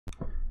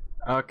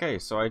Okay,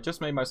 so I just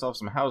made myself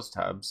some house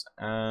tabs,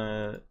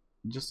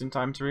 just in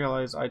time to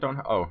realize I don't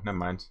oh, never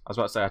mind. I was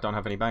about to say I don't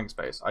have any bank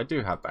space. I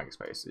do have bank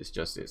space, it's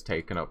just it's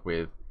taken up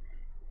with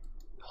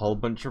a whole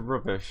bunch of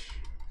rubbish.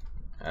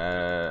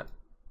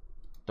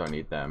 Don't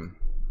need them.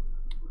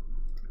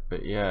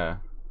 But yeah.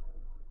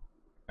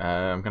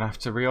 I'm gonna have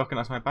to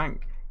reorganize my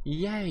bank.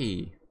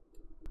 Yay!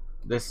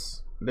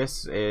 This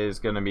is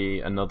gonna be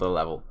another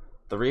level.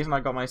 The reason I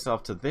got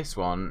myself to this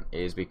one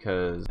is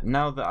because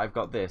now that I've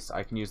got this,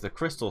 I can use the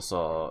crystal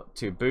saw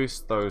to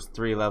boost those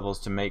 3 levels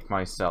to make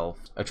myself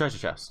a treasure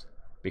chest.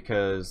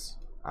 Because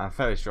I'm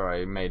fairly sure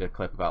I made a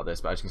clip about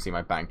this, but as you can see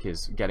my bank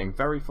is getting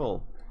very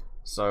full.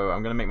 So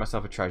I'm going to make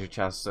myself a treasure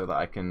chest so that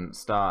I can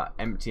start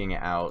emptying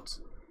it out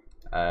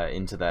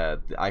into there.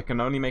 I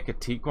can only make a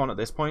teak one at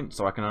this point,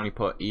 so I can only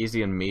put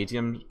easy and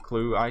medium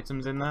clue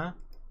items in there.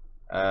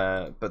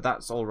 But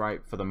that's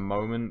alright for the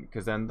moment,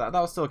 because then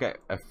that'll still get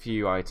a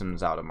few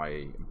items out of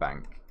my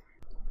bank.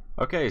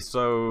 Okay,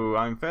 so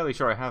I'm fairly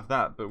sure I have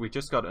that, but we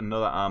just got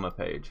another armor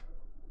page.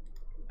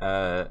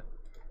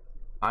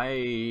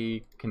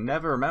 I can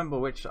never remember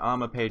which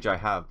armor page I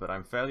have, but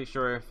I'm fairly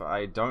sure if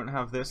I don't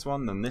have this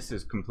one, then this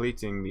is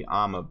completing the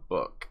armor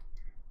book.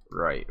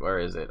 Right, where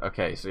is it?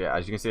 Okay, so yeah,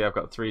 as you can see, I've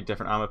got 3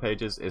 different armor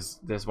pages. Is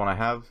this one I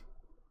have?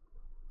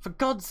 For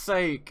God's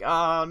sake!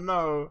 Ah,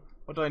 no!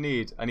 What do I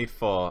need? I need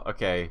 4.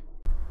 Okay.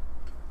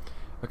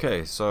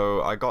 Okay,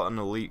 so I got an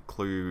elite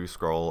clue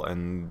scroll,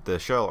 and the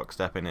Sherlock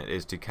step in it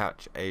is to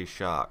catch a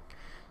shark.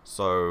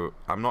 So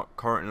I'm not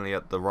currently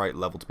at the right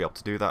level to be able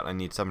to do that. I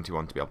need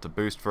 71 to be able to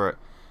boost for it.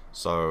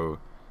 So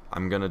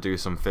I'm gonna do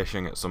some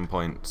fishing at some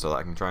point so that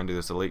I can try and do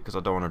this elite, because I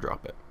don't want to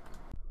drop it.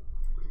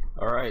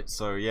 Alright,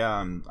 so yeah,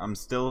 I'm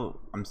still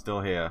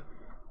here.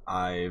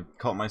 I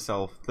caught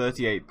myself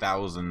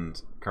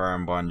 38,000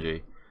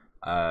 karambwanji.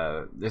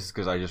 This is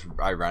because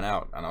I ran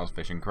out and I was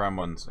fishing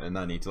karambwans, and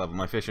I need to level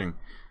my fishing.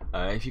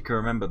 If you can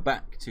remember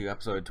back to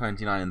episode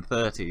 29 and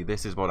 30,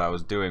 this is what I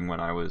was doing when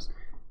I was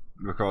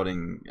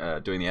recording,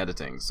 doing the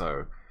editing.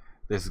 So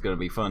this is going to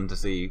be fun to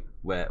see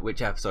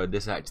which episode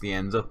this actually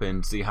ends up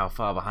in, see how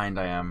far behind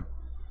I am.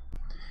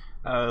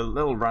 A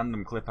little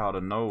random clip out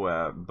of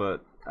nowhere,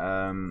 but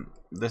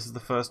this is the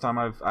first time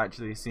I've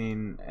actually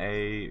seen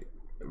a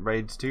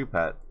Raids 2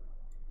 pet.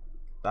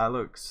 That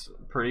looks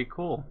pretty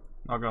cool,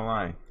 not gonna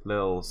lie.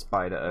 Little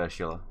spider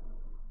Ursula.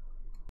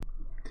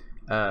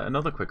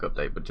 Another quick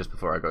update, but just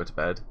before I go to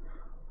bed.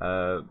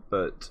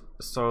 But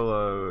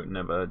Solo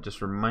never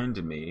just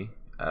reminded me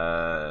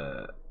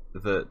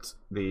that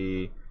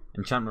the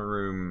enchantment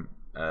room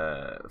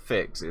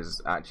fix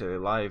is actually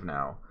live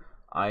now.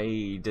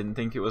 I didn't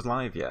think it was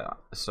live yet,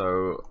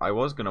 so I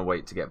was gonna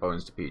wait to get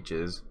Bones to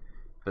Peaches,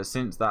 but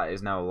since that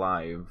is now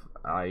live,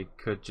 I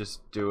could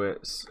just do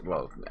it,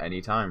 well,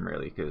 anytime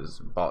really, because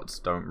bots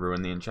don't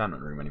ruin the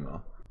enchantment room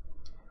anymore.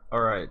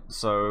 Alright,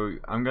 so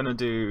I'm gonna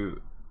do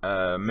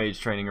Mage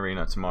Training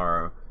Arena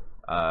tomorrow,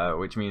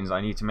 which means I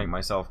need to make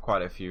myself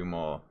quite a few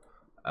more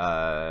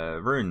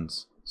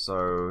runes.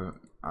 So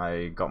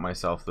I got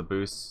myself the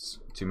boosts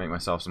to make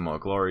myself some more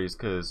glories,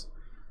 because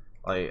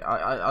like,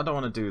 I don't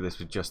want to do this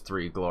with just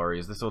 3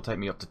 glories. This will take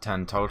me up to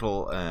 10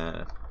 total,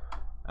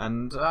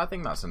 and I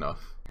think that's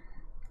enough.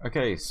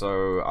 Okay,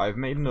 so I've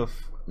made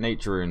enough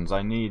nature runes.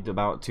 I need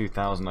about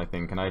 2,000, I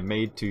think, and I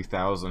made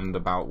 2,000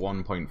 about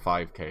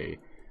 1.5k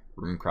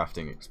rune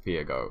crafting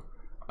XP ago.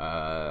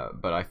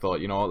 But I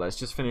thought, you know what, let's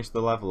just finish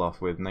the level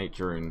off with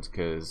nature runes,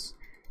 because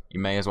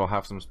you may as well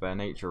have some spare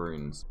nature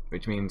runes,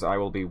 which means I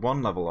will be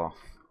 1 level off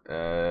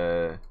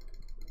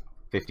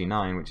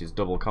 59, which is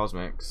double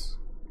cosmics.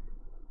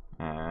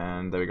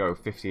 And there we go,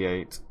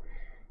 58.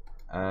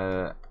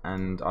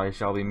 And I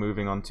shall be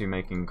moving on to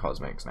making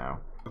cosmics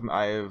now.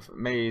 I've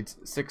made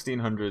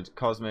 1,600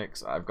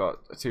 cosmics, I've got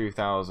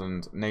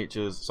 2,000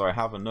 natures, so I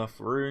have enough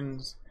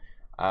runes.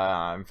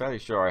 I'm fairly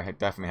sure I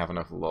definitely have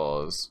enough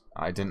laws.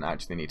 I didn't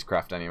actually need to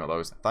craft any of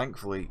those,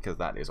 thankfully, because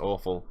that is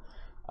awful.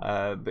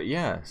 But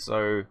yeah,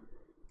 so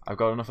I've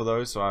got enough of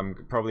those, so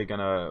I'm probably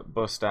gonna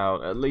bust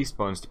out at least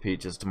Bones to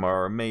Peaches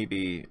tomorrow,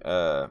 maybe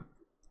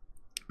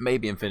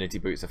Infinity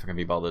Boots if I can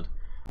be bothered.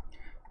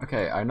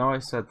 Okay, I know I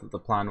said that the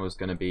plan was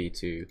going to be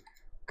to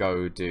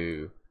go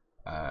do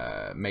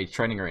Mage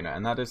Training Arena,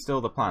 and that is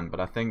still the plan,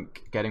 but I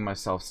think getting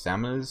myself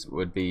staminas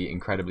would be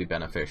incredibly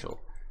beneficial.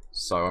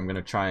 So I'm going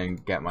to try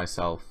and get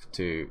myself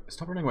to...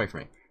 Stop running away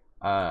from me.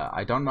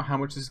 I don't know how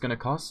much this is going to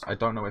cost. I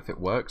don't know if it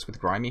works with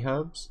grimy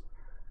herbs.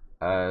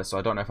 So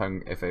I don't know if I'm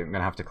going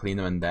to have to clean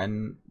them and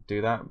then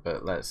do that,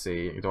 but let's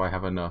see. Do I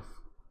have enough?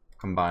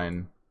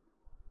 Combine...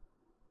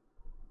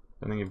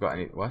 I don't think you've got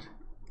any... What?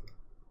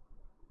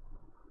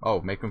 Oh,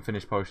 make them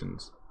finish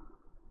potions.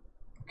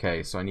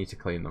 Okay, so I need to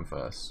clean them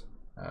first.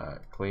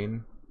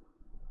 Clean.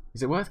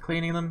 Is it worth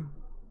cleaning them?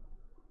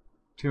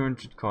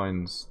 200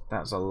 coins.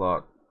 That's a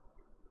lot.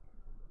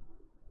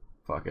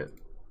 Fuck it.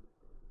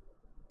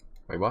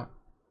 Wait, what?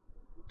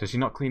 Does she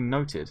not clean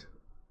noted?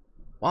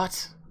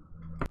 What?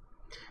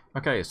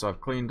 Okay, so I've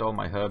cleaned all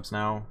my herbs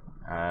now.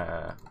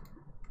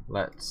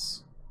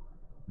 Let's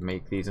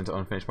make these into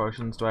unfinished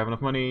potions. Do I have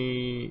enough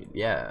money?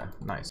 Yeah,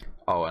 nice.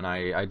 Oh, and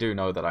I do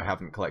know that I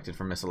haven't collected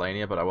from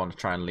Miscellanea, but I want to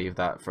try and leave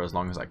that for as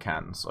long as I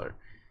can, so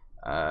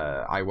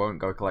I won't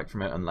go collect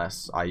from it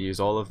unless I use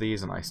all of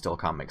these and I still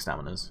can't make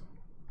staminas.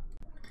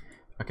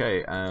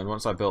 Okay, and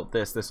once I built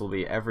this, this will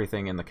be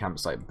everything in the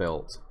campsite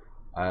built.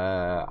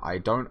 I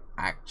don't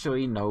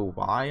actually know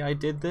why I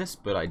did this,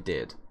 but I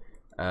did.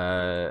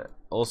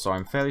 Also,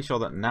 I'm fairly sure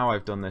that now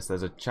I've done this,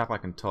 there's a chap I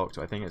can talk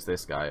to, I think it's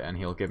this guy, and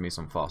he'll give me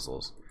some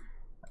fossils.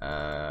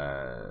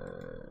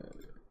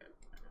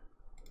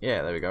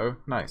 Yeah, there we go.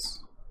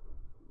 Nice.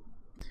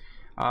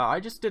 I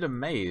just did a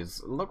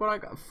maze. Look what I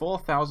got.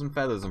 4,000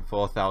 feathers and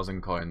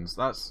 4,000 coins.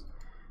 That's...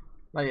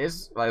 Like,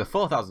 it's like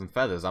 4,000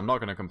 feathers. I'm not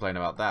going to complain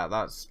about that.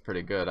 That's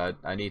pretty good.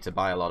 I need to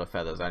buy a lot of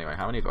feathers anyway.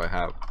 How many do I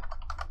have?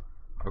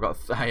 I've got...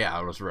 yeah,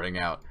 I was running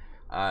out.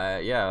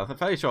 Yeah, I'm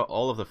fairly sure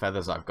all of the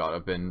feathers I've got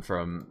have been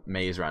from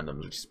maze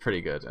randoms, which is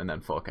pretty good. And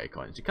then 4k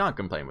coins. You can't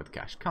complain with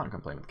cash. Can't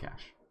complain with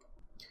cash.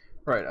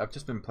 Right, I've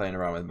just been playing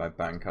around with my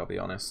bank, I'll be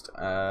honest,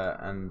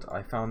 and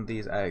I found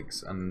these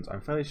eggs, and I'm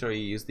fairly sure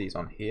you use these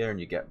on here and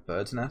you get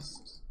bird's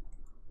nests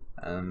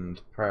and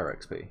prayer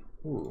XP.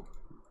 Ooh,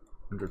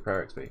 100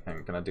 prayer XP. Hang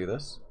on, can I do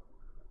this?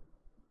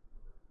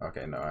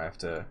 Okay, no, I have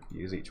to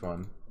use each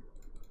one.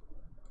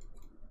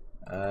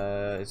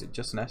 Is it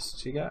just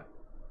nests you get?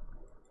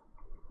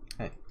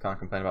 Hey, can't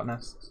complain about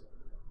nests.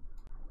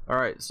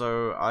 Alright,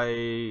 so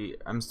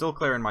I'm still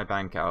clearing my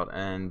bank out,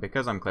 and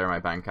because I'm clearing my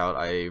bank out,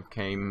 I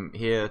came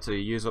here to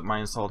use up my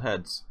installed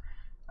heads.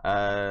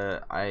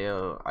 I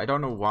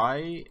don't know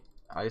why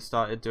I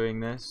started doing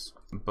this,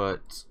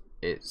 but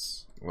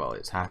it's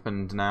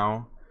happened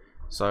now.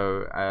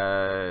 So,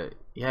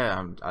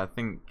 yeah, I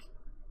think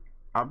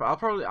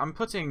I'm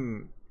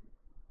putting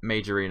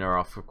Mage Arena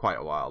off for quite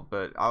a while,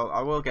 but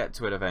I will get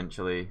to it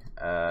eventually.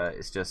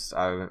 It's just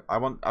I've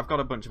got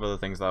a bunch of other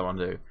things that I want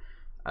to do.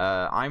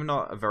 I'm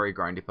not a very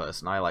grindy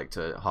person. I like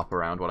to hop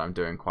around what I'm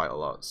doing quite a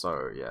lot,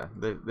 so yeah,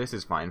 this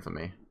is fine for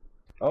me.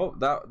 Oh,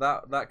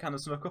 that kind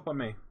of snuck up on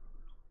me.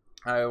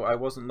 I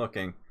wasn't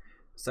looking.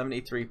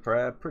 73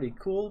 prayer, pretty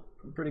cool,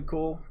 pretty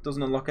cool.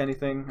 Doesn't unlock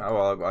anything. Oh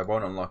well, I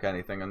won't unlock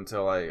anything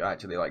until I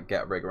actually like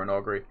get Rigor and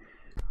Augury.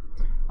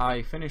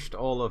 I finished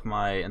all of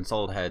my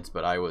installed heads,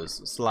 but I was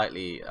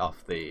slightly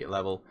off the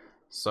level,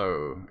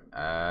 so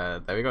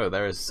there we go.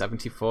 There is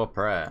 74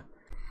 prayer.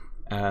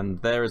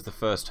 And there is the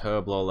first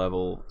herb lore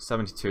level,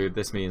 72.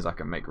 This means I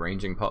can make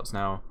ranging pots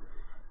now,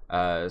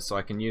 so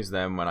I can use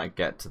them when I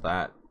get to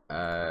that.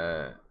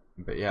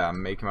 But yeah,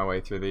 I'm making my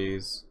way through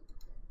these.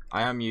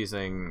 I am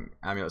using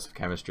amulets of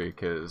chemistry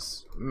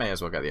because may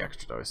as well get the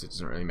extra dose. It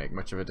doesn't really make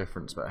much of a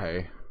difference, but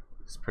hey,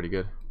 it's pretty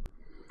good.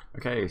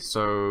 Okay,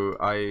 so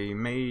I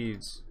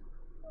made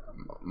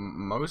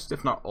most,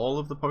 if not all,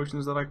 of the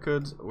potions that I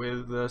could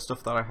with the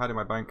stuff that I had in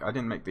my bank. I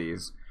didn't make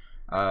these.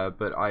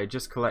 But I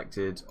just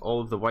collected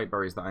all of the white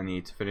berries that I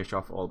need to finish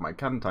off all of my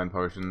Cadentine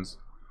potions,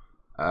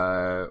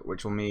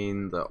 which will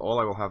mean that all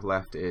I will have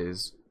left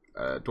is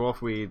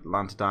Dwarfweed,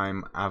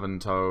 Lanterdime,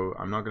 Avanto.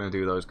 I'm not going to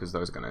do those because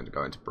those are going to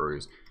go into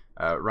brews.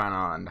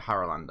 Rana and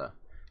Haralander.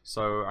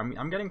 So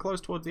I'm getting close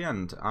towards the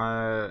end.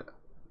 I've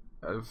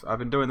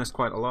been doing this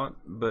quite a lot,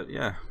 but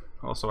yeah.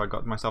 Also, I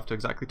got myself to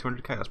exactly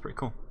 200k. That's pretty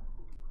cool.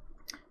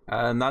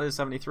 And that is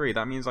 73.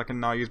 That means I can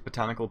now use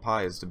botanical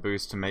pies to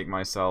boost to make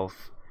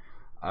myself.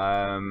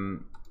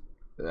 What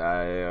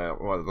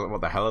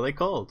the hell are they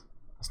called?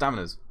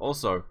 Staminas.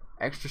 Also,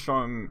 extra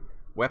strong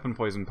weapon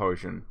poison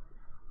potion.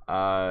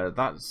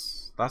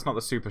 That's not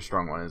the super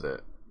strong one, is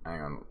it?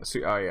 Hang on.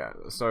 Oh yeah.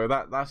 So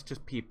that's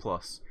just P+.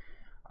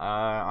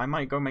 I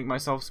might go make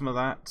myself some of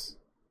that,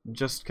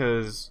 just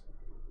because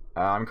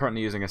I'm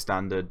currently using a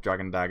standard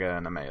Dragon Dagger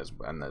and a May as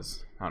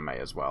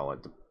well.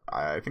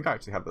 I think I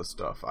actually have this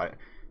stuff. I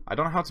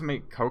don't know how to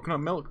make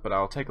coconut milk, but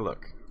I'll take a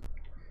look.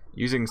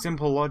 Using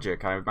simple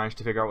logic, I managed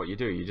to figure out what you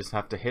do. You just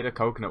have to hit a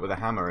coconut with a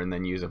hammer and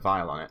then use a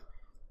vial on it.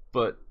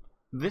 But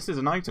this is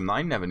an item that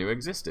I never knew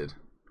existed.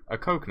 A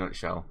coconut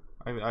shell.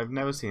 I've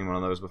never seen one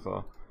of those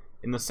before.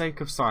 In the sake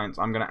of science,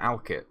 I'm going to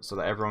alch it so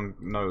that everyone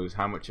knows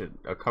how much a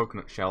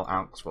coconut shell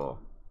alchs for.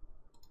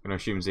 I'm going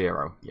to assume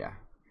 0. Yeah.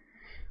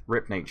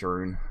 Rip Nature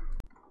Rune.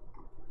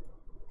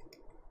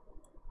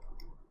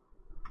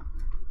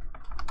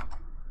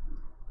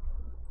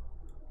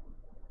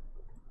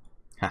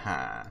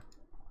 Haha.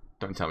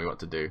 Don't tell me what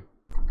to do.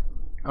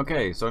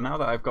 Okay, so now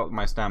that I've got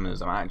my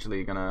staminas, I'm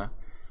actually gonna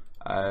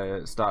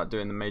start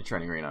doing the Mage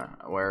training arena.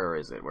 Where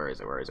is it? Where is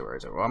it? Where is it? Where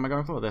is it? What am I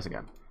going for? This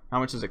again. How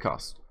much does it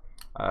cost?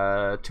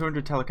 200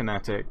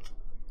 telekinetic,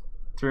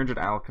 300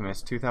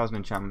 alchemist, 2000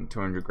 enchantment,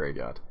 200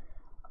 graveyard.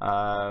 Hang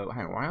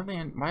on, why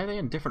are they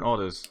in different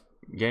orders?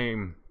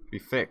 Game, be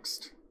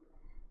fixed.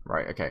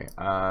 Right, okay.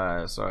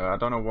 So I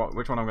don't know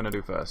which one I'm gonna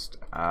do first.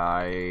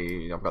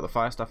 I've got the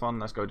fire stuff on.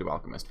 Let's go do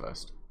alchemist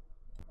first.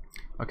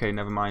 Okay,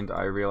 never mind.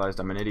 I realized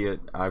I'm an idiot.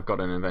 I've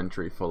got an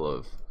inventory full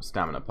of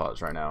stamina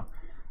pots right now.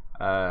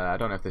 I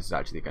don't know if this is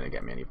actually going to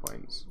get me any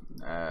points.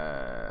 No,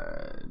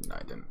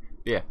 I didn't.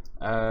 Yeah,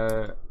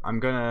 I'm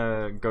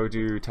gonna go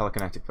do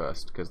telekinetic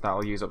first, because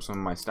that'll use up some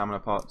of my stamina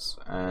pots,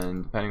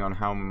 and depending on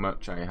how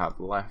much I have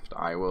left,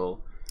 I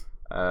will,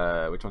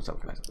 which one's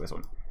telekinetic? This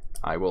one.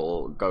 I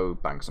will go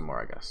bank some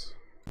more, I guess.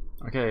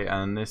 Okay,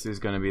 and this is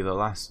gonna be the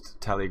last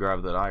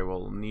telegrab that I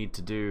will need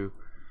to do,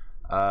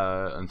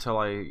 until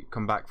I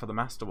come back for the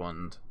Master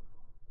Wand.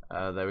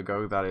 There we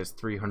go, that is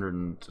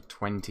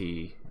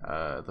 320,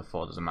 the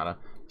 4 doesn't matter,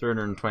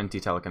 320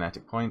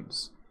 telekinetic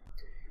points.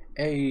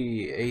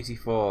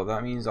 84,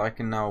 that means I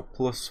can now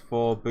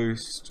 +4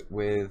 boost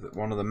with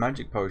one of the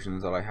magic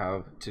potions that I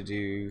have to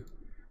do,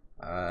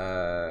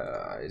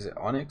 is it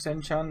Onyx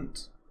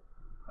Enchant?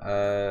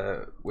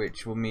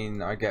 Which will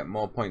mean I get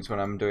more points when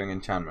I'm doing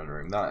Enchantment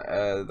Room.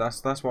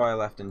 That's why I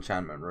left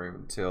Enchantment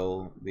Room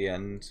till the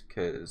end,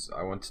 because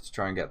I wanted to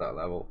try and get that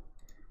level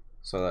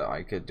so that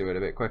I could do it a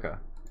bit quicker.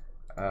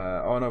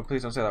 Oh no,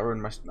 please don't say that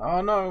ruined my...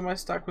 Oh no, my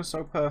stack was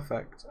so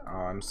perfect. Oh,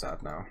 I'm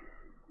sad now.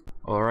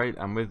 Alright,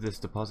 and with this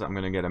deposit I'm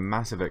going to get a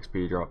massive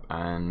XP drop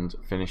and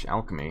finish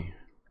alchemy.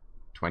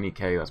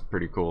 20k, that's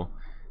pretty cool.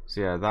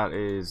 So yeah, that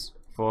is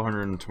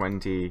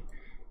 420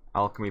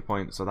 alchemy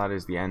points, so that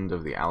is the end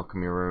of the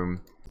alchemy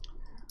room.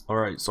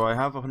 Alright, so I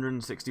have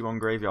 161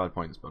 graveyard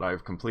points, but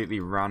I've completely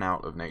ran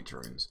out of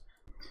nature runes.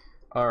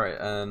 Alright,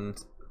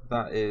 and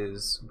that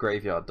is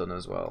graveyard done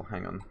as well.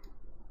 Hang on.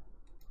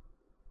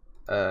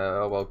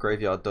 Oh well,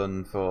 graveyard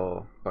done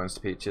for Bones to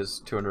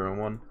Peaches,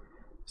 201.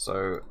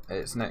 So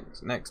it's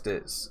next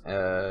it's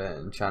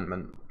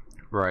enchantment.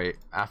 Right,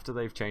 after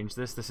they've changed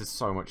this is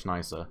so much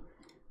nicer.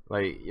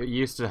 Like, you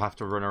used to have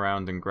to run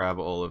around and grab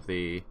all of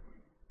the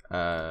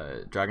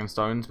dragon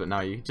stones, but now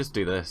you just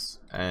do this,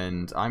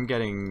 and I'm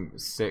getting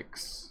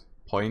 6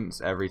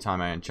 points every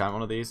time I enchant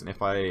one of these, and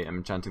if I am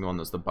enchanting the one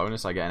that's the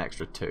bonus, I get an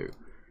extra 2.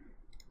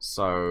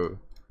 So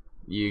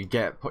you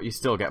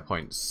still get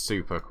points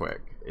super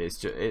quick. It's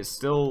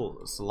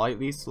still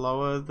slightly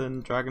slower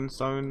than dragon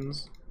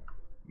stones,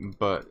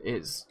 but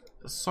it's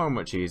so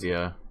much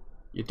easier.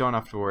 You don't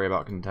have to worry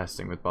about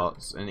contesting with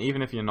bots, and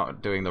even if you're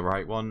not doing the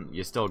right one,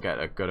 you still get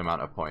a good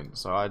amount of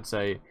points. So I'd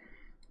say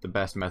the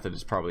best method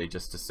is probably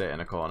just to sit in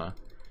a corner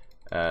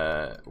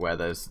where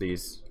there's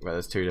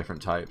 2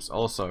 different types.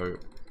 Also,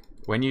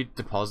 when you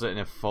deposit in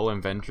a full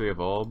inventory of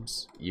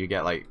orbs, you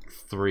get like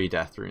 3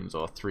 death runes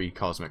or 3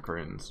 cosmic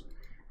runes.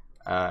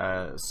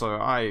 So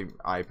I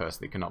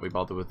personally cannot be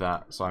bothered with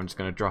that, so I'm just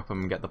going to drop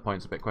them and get the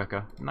points a bit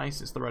quicker.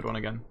 Nice, it's the red one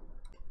again.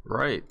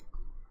 Right,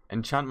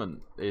 enchantment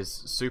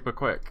is super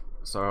quick,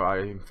 so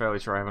I'm fairly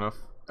sure I have enough.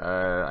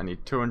 I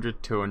need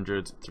 200,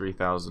 200,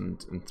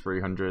 3000, and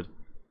 300.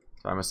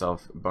 Buy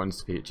myself Bones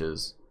to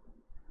Peaches.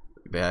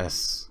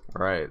 Yes,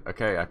 right,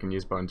 okay, I can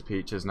use Bones to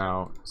Peaches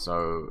now,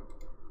 so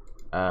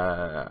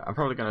I'm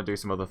probably going to do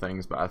some other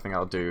things, but I think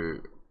I'll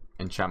do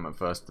enchantment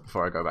first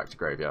before I go back to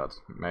graveyard.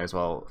 May as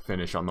well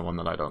finish on the one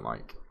that I don't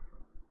like.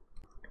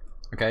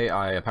 Okay,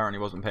 I apparently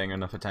wasn't paying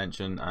enough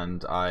attention,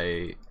 and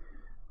I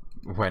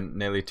went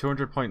nearly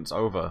 200 points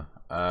over.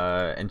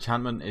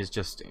 Enchantment is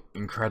just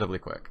incredibly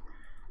quick.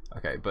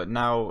 Okay, but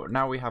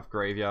now we have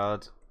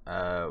graveyard.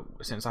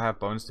 Since I have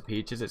Bones to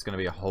Peaches, it's going to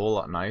be a whole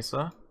lot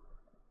nicer.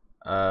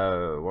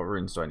 What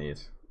runes do I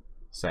need?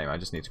 Same, I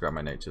just need to grab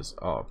my natures.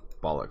 Oh,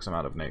 bollocks, I'm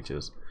out of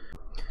natures.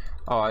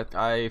 Oh,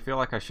 I feel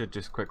like I should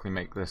just quickly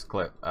make this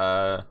clip.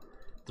 The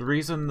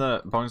reason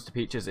that Bones to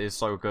Peaches is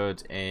so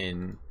good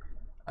in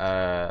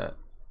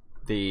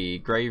the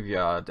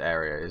graveyard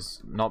area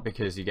is not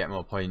because you get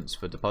more points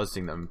for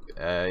depositing them,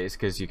 it's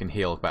because you can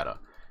heal better.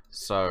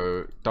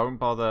 So don't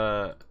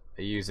bother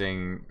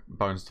using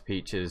Bones to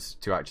Peaches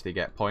to actually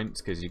get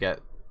points, because you get,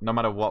 no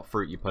matter what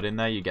fruit you put in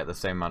there, you get the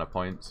same amount of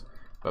points,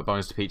 but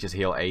Bones to Peaches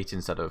heal 8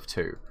 instead of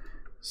 2.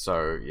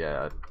 So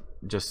yeah,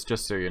 just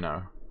so you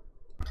know.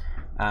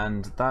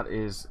 And that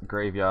is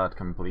graveyard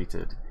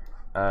completed.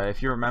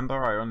 If you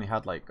remember, I only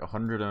had like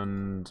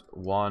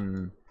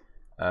 101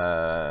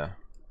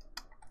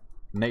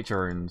 nature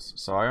runes,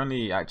 so I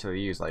only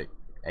actually used like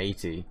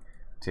 80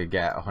 to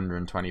get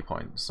 120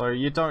 points. So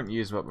you don't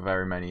use up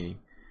very many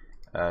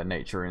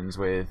nature runes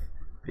with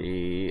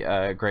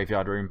the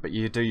graveyard room, but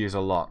you do use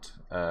a lot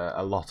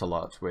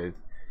with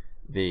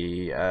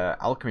the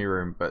alchemy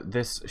room. But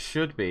this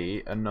should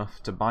be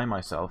enough to buy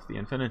myself the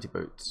infinity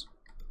boots.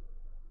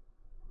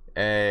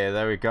 Hey,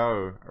 there we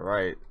go.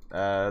 Right,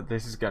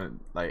 this is gonna,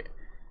 like,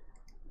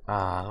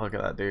 look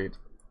at that dude.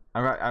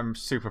 I'm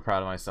super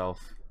proud of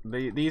myself.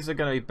 These are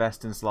gonna be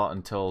best in slot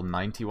until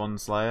 91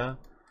 Slayer,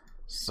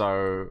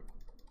 so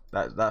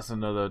that's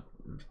another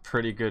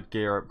pretty good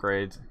gear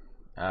upgrade.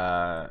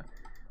 I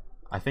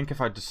think if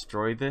I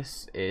destroy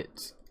this,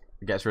 it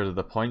gets rid of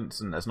the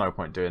points, and there's no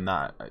point doing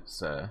that.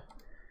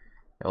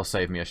 It'll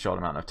save me a short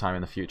amount of time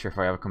in the future if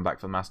I ever come back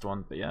for the Master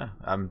one. But yeah,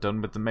 I'm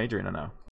done with the Mage Arena now.